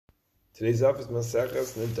Today's daf is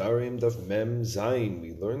Maseches Nedarim Daf Mem Zayin.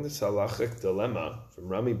 We learn this halachic dilemma from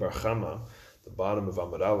Rami Bar Chama, the bottom of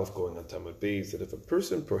Amud Aleph going on Tamud Beis, that if a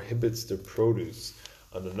person prohibits their produce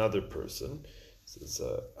on another person, this is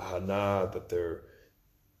a hana that they're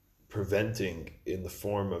preventing in the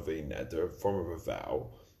form of a neder, form of a vow.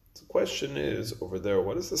 The question is, over there,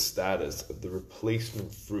 what is the status of the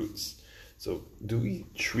replacement fruits? So do we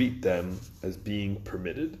treat them as being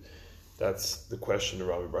permitted? That's the question of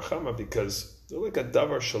Rami Bar Chama, because they're like a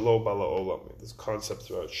davar shelo bala olam. This concept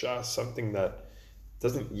throughout Shas, something that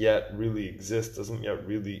doesn't yet really exist, doesn't yet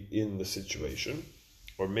really in the situation.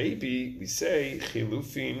 Or maybe we say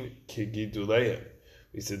chilufin kegiduleim.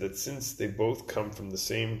 We say that since they both come from the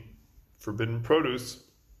same forbidden produce,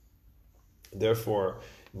 therefore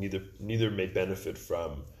neither may benefit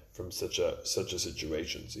from such a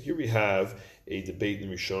situation. So here we have a debate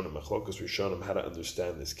in Rishonim, Machlokas Rishonim, how to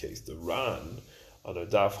understand this case. The Ran on a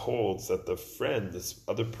daf holds that the friend, this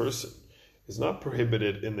other person, is not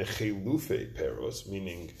prohibited in the chelufe peros,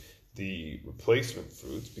 meaning the replacement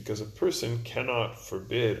fruits, because a person cannot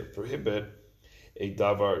forbid or prohibit a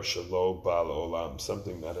davar shelo bal olam,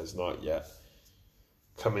 something that has not yet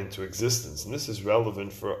come into existence. And this is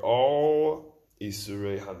relevant for all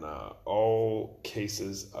Isurei Hana, all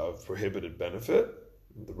cases of prohibited benefit.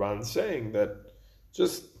 The Ran saying that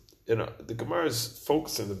just, the Gemara is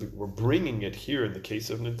focusing that we're bringing it here in the case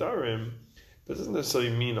of Nedarim, but it doesn't necessarily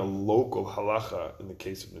mean a local halacha in the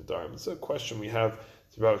case of Nedarim. It's a question we have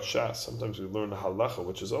throughout Shas. Sometimes we learn a halacha,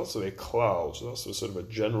 which is also a klal, which is also sort of a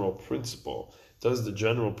general principle. Does the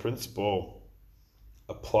general principle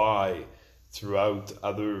apply throughout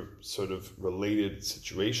other sort of related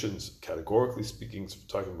situations? Categorically speaking, so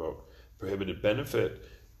we're talking about prohibited benefit,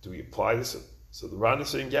 do we apply this? So the Ran is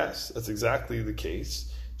saying yes, that's exactly the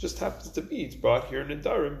case. Just happens to be it's brought here in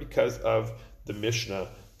Nedarim because of the Mishnah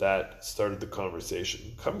that started the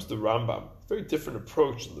conversation. Comes the Rambam, very different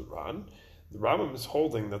approach than the Ran. The Rambam is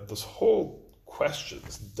holding that this whole question,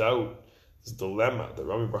 this doubt, this dilemma that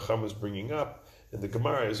Rami Bar Chama is bringing up and the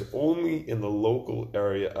Gemara is only in the local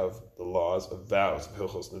area of the laws of vows, of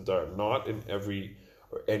Hilchos Nedarim, not in every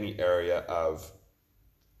or any area of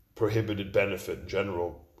prohibited benefit,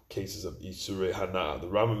 general cases of Isurei Hana. The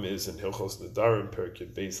Rambam is in Hilchos Nedarim, Perek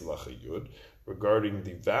Yud Beis Halacha Yud, regarding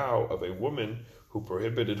the vow of a woman who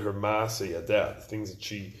prohibited her maaseh yadeh, the things that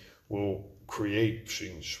she will create,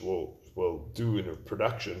 she will do in her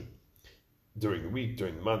production during the week,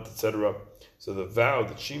 during the month, etc. So the vow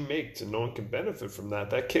that she makes and no one can benefit from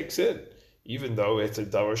that kicks in, even though it's a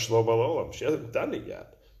davar shelo bal olam. She hasn't done it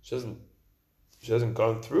yet. She hasn't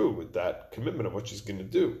gone through with that commitment of what she's going to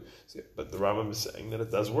do. But the Rambam is saying that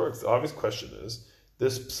it does work. The obvious question is,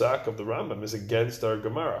 this psak of the Rambam is against our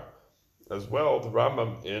Gemara. As well, the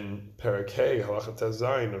Rambam in Perek Hey, Halacha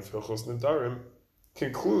Zayin of Hilchos Nedarim,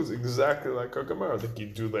 concludes exactly like our Gemara, the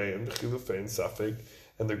Giduleim, the Chilufei, and Safek,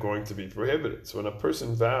 and they're going to be prohibited. So when a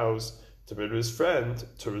person vows to be his friend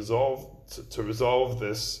to resolve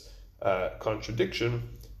this contradiction,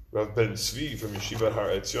 Rav Ben Tzvi from Yeshivat Har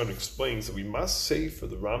Etzion explains that we must say for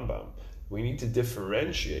the Rambam, we need to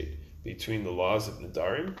differentiate between the laws of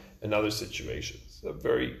Nedarim and other situations. A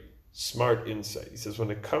very smart insight. He says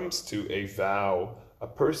when it comes to a vow, a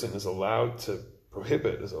person is allowed to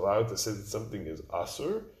prohibit, is allowed to say that something is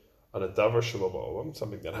asur on a davar shelo bal olam,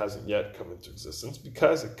 something that hasn't yet come into existence,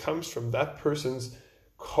 because it comes from that person's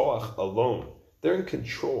koach alone. They're in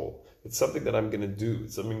control. It's something that I'm going to do.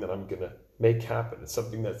 It's something that I'm going to make happen. It's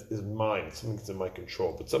something that is mine. It's something that's in my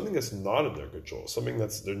control. But something that's not in their control, something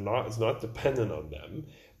that's it's not dependent on them,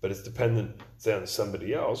 but it's dependent, say, on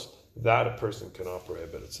somebody else, that a person cannot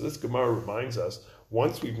prohibit it. So this Gemara reminds us,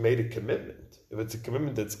 once we've made a commitment, if it's a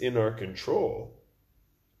commitment that's in our control,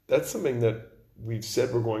 that's something that we've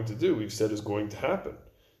said we're going to do, we've said is going to happen.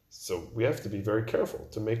 So we have to be very careful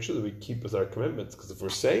to make sure that we keep with our commitments, because if we're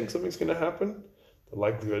saying something's going to happen, the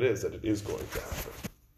likelihood is that it is going to happen.